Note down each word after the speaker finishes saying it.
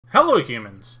Hello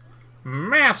humans,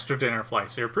 Master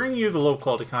Dinnerflies here, bringing you the low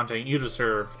quality content you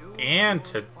deserve. And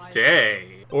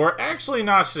today, or actually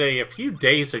not today, a few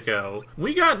days ago,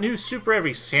 we got new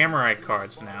Superheavy Samurai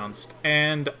cards announced,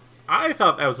 and I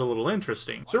thought that was a little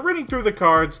interesting. So reading through the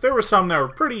cards, there were some that were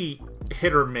pretty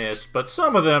hit or miss, but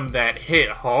some of them that hit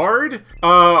hard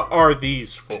are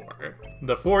these four.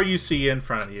 The four you see in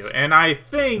front of you, and I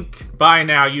think by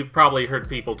now you've probably heard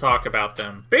people talk about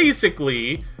them.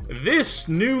 Basically, this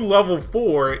new level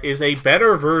 4 is a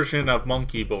better version of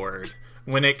Monkey Board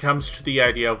when it comes to the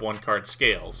idea of one-card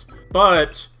scales.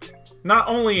 But not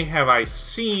only have I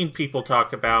seen people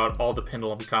talk about all the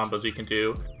pendulum combos you can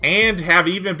do, and have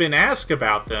even been asked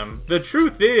about them, the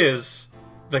truth is,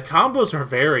 the combos are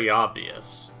very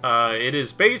obvious. It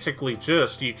is basically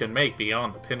just you can make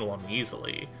beyond the pendulum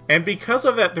easily. And because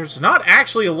of that, there's not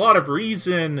actually a lot of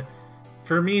reason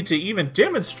for me to even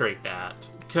demonstrate that.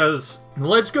 Because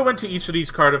let's go into each of these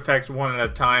card effects one at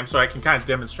a time so I can kind of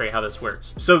demonstrate how this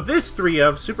works. So this 3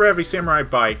 of Superheavy Samurai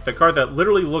Bike, the card that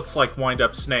literally looks like Wind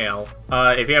Up Snail.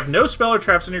 If you have no spell or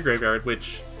traps in your graveyard,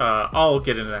 which I'll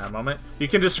get into that in a moment, you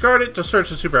can discard it to search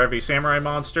the Superheavy Samurai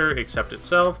monster, except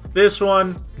itself. This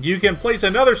one, you can place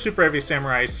another Superheavy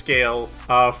Samurai scale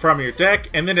from your deck,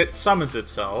 and then it summons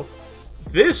itself.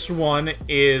 This one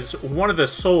is one of the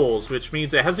souls, which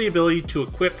means it has the ability to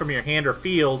equip from your hand or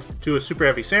field to a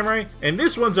Superheavy Samurai. And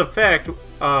this one's effect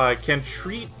can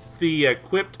treat the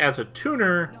equipped as a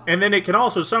tuner, and then it can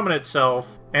also summon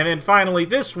itself. And then finally,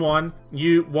 this one,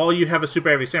 while you have a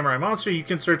Superheavy Samurai monster, you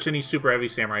can search any Superheavy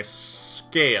Samurai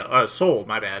soul,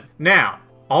 my bad. Now,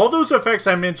 all those effects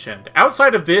I mentioned,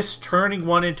 outside of this turning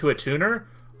one into a tuner,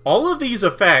 all of these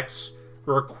effects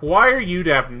require you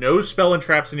to have no spell and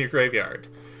traps in your graveyard.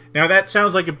 Now that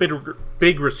sounds like a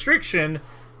big restriction,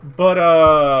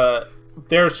 but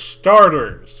they're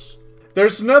starters.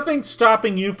 There's nothing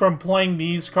stopping you from playing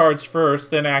these cards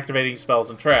first, then activating spells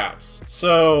and traps.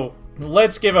 So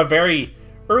let's give a very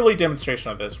early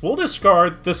demonstration of this. We'll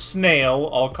discard the snail,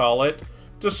 I'll call it,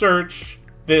 to search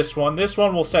this one. This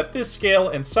one will set this scale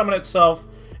and summon itself,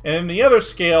 and then the other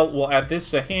scale will add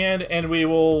this to hand, and we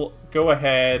will go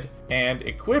ahead and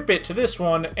equip it to this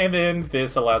one, and then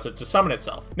this allows it to summon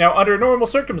itself. Now, under normal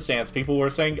circumstance, people were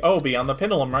saying, oh, beyond the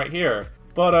pendulum right here.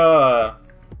 But,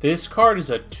 this card is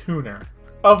a tuner.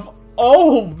 Of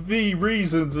all the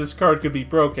reasons this card could be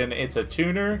broken, it's a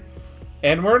tuner.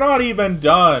 And we're not even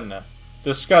done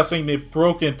discussing the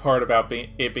broken part about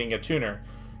it being a tuner,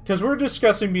 because we're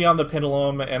discussing beyond the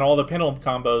pendulum and all the pendulum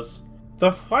combos.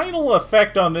 The final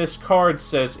effect on this card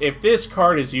says if this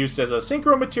card is used as a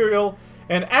synchro material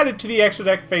and added to the extra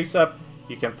deck face up,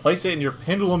 you can place it in your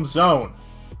pendulum zone.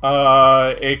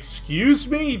 Excuse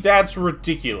me? That's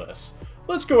ridiculous.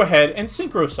 Let's go ahead and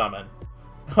synchro summon.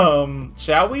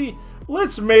 Shall we?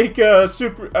 Let's make a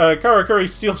Karakuri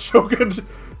Steel Shogun.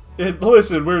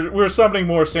 Listen, we're summoning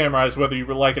more samurais whether you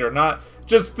like it or not.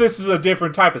 Just this is a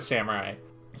different type of samurai.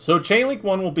 So Chainlink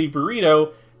 1 will be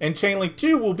Burrito, and Chainlink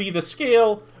 2 will be the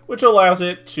scale, which allows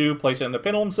it to place it in the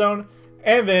pendulum zone.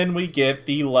 And then we get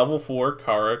the level 4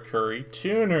 Karakuri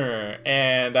Tuner.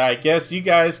 And I guess you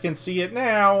guys can see it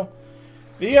now.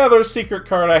 The other secret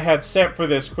card I had set for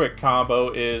this quick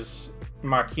combo is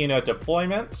Machina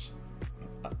Deployment.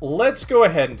 Let's go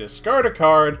ahead and discard a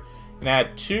card and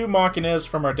add 2 Machinas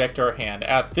from our deck to our hand.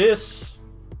 At this,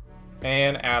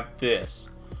 and at this.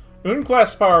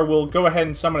 Unclass Power will go ahead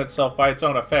and summon itself by its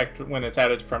own effect when it's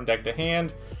added from deck to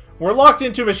hand. We're locked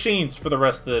into machines for the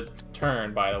rest of the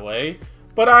turn, by the way.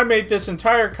 But I made this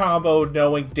entire combo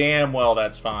knowing damn well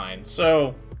that's fine.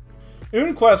 So,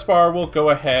 Unclass Power will go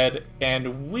ahead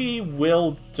and we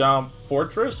will dump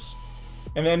Fortress.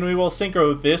 And then we will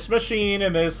synchro this machine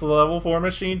and this level 4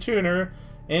 machine tuner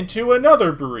into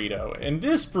another Burrito. And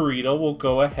this Burrito will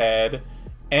go ahead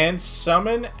and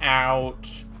summon out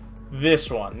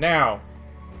this one. Now,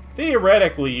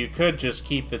 theoretically, you could just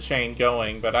keep the chain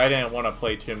going, but I didn't want to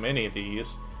play too many of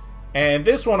these. And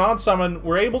this one, on summon,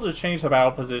 we're able to change the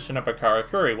battle position of a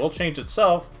Karakuri. We'll change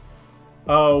itself.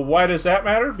 Why does that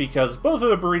matter? Because both of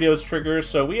the Burritos trigger,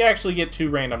 so we actually get 2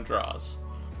 random draws.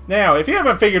 Now, if you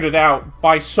haven't figured it out,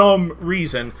 by some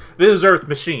reason, this is Earth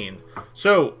Machine.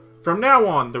 So, from now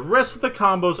on, the rest of the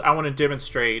combos I want to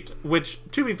demonstrate, which,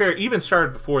 to be fair, even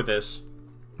started before this.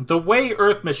 The way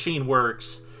Earth Machine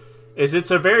works is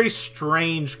it's a very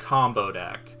strange combo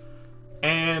deck.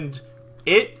 And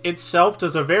it itself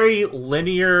does a very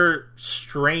linear,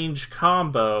 strange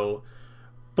combo,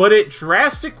 but it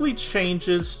drastically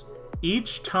changes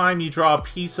each time you draw a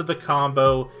piece of the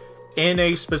combo in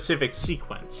a specific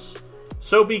sequence.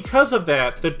 So because of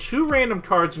that, the 2 random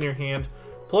cards in your hand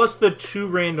plus the 2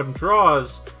 random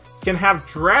draws can have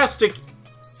drastic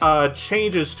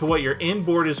changes to what your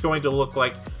inboard is going to look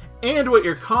like and what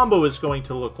your combo is going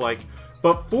to look like.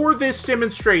 But for this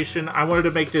demonstration, I wanted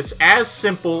to make this as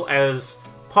simple as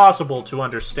possible to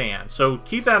understand. So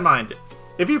keep that in mind.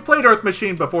 If you played Earth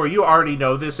Machine before, you already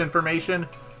know this information,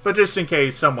 but just in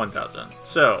case someone doesn't.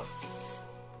 So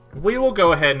we will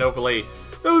go ahead and overlay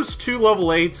those 2 level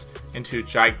 8s into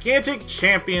gigantic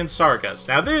champion Sargas.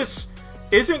 Now this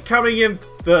isn't coming in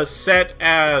the set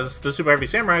as the Superheavy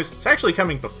Samurais, it's actually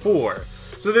coming before.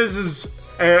 So this is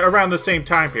around the same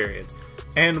time period.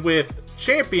 And with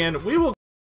champion, we will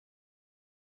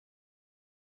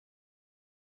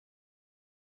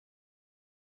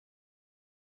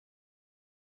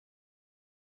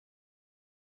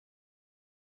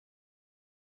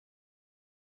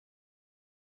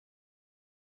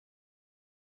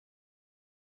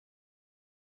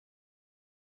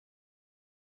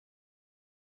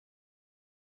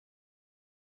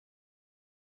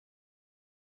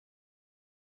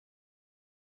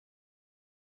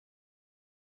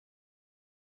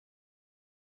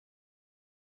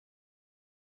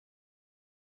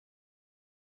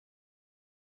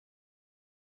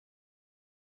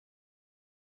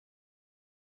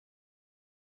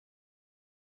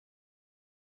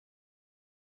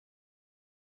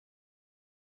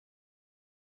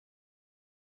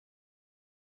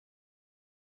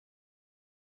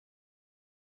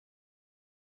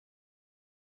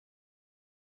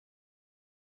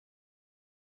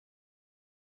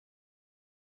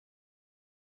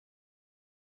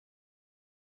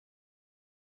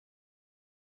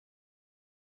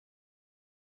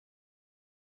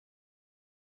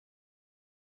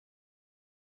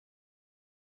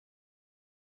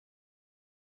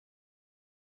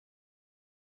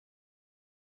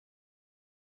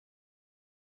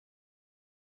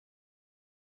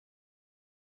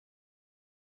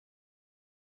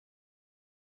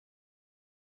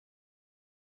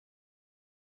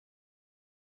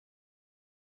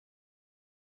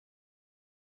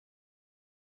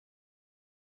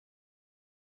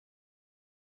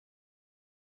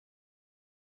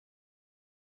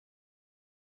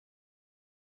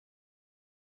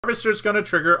Harvester is going to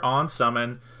trigger on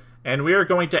summon, and we are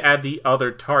going to add the other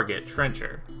target,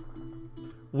 Trencher.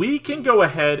 We can go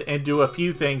ahead and do a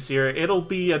few things here. It'll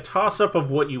be a toss-up of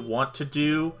what you want to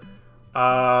do.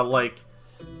 Like,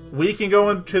 we can go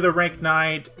into the Rank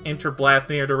Knight, enter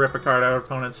Blathnir to rip a card out of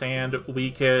opponent's hand. We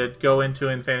could go into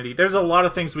Infinity. There's a lot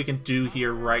of things we can do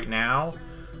here right now.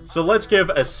 So let's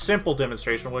give a simple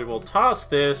demonstration. We will toss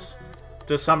this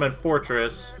to summon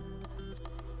Fortress.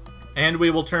 And we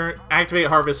will activate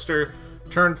Harvester,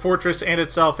 turn Fortress and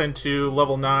itself into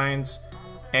level 9s,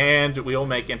 and we'll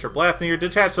make Enter Blathnir,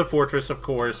 detach the Fortress, of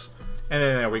course, and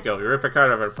then there we go. We rip a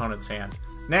card out of our opponent's hand.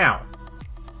 Now,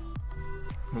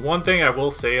 one thing I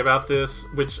will say about this,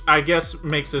 which I guess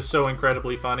makes this so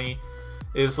incredibly funny,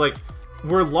 is like,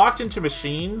 we're locked into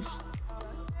machines,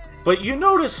 but you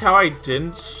notice how I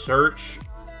didn't search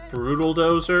Brutal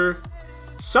Dozer?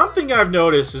 Something I've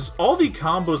noticed is all the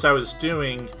combos I was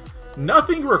doing,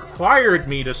 nothing required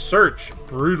me to search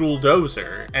Brutal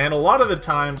Dozer, and a lot of the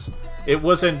times it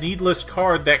was a needless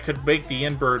card that could make the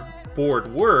inboard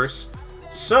board worse.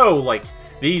 So, like,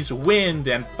 these wind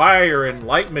and fire and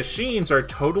light machines are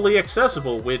totally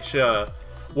accessible, which,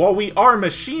 while we are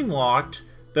machine locked,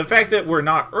 the fact that we're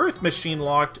not Earth machine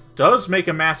locked does make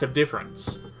a massive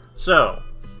difference. So,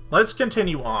 let's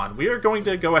continue on. We are going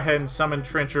to go ahead and summon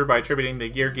Trencher by attributing the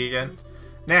Gear Gigant.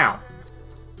 Now,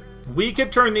 we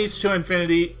could turn these to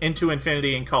Infinity into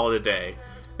Infinity and call it a day.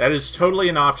 That is totally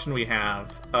an option we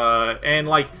have. And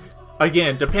like,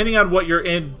 again, depending on what your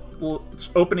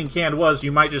opening hand was,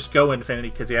 you might just go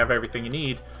Infinity because you have everything you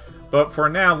need. But for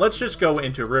now, let's just go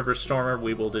into River Stormer.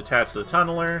 We will detach the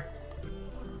Tunneler.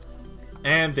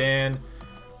 And then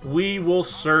we will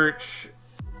search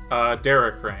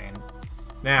Derek Rain.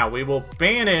 Now, we will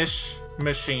banish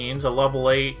machines, a level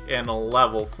 8 and a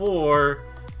level 4,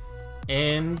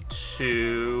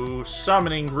 into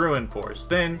summoning Ruin Force.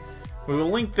 Then we will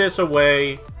link this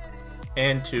away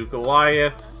into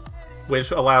Goliath,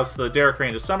 which allows the Derek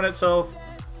Rain to summon itself.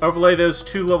 Overlay those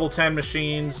 2 level 10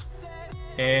 machines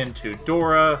into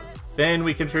Dora. Then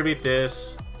we contribute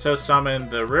this to summon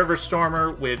the River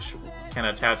Stormer, which can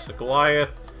attach the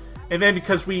Goliath. And then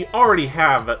because we already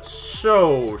have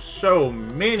so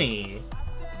many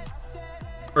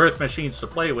Earth machines to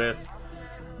play with,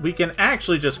 we can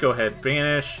actually just go ahead,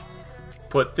 banish,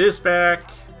 put this back,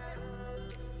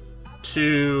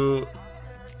 2,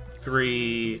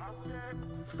 3,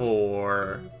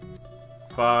 4,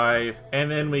 5, and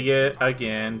then we get,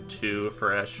 again, 2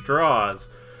 fresh draws.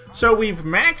 So we've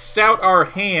maxed out our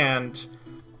hand,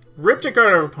 ripped a card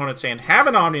out of our opponent's hand, have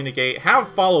an Omni Negate, have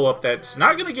follow-up that's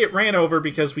not going to get ran over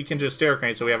because we can just Air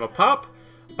Crane. So we have a Pup,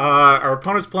 our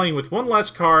opponent's playing with one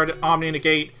less card, Omni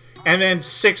Negate, and then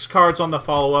 6 cards on the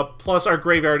follow-up, plus our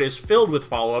graveyard is filled with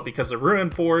follow-up because the Ruin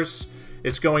Force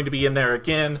is going to be in there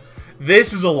again.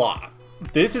 This is a lot.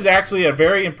 This is actually a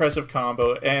very impressive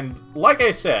combo, and like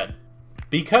I said,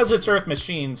 because it's Earth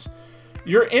Machines,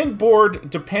 your end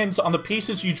board depends on the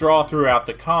pieces you draw throughout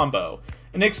the combo.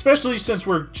 And especially since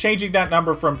we're changing that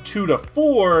number from 2 to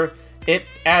 4, it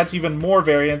adds even more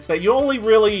variance that you only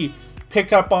really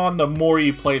pick up on the more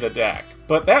you play the deck.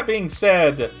 But that being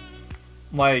said,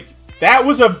 like, that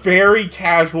was a very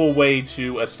casual way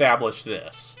to establish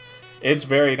this. It's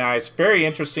very nice, very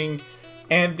interesting,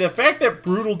 and the fact that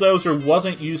Brutal Dozer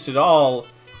wasn't used at all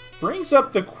brings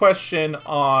up the question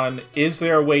on, is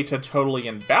there a way to totally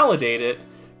invalidate it?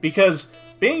 Because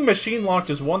being machine locked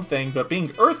is one thing, but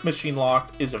being Earth machine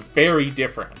locked is very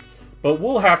different. But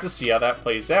we'll have to see how that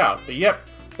plays out. But yep,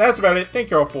 that's about it.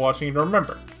 Thank you all for watching, and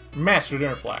remember, Master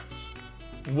Dinner Flex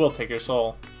will take your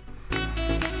soul.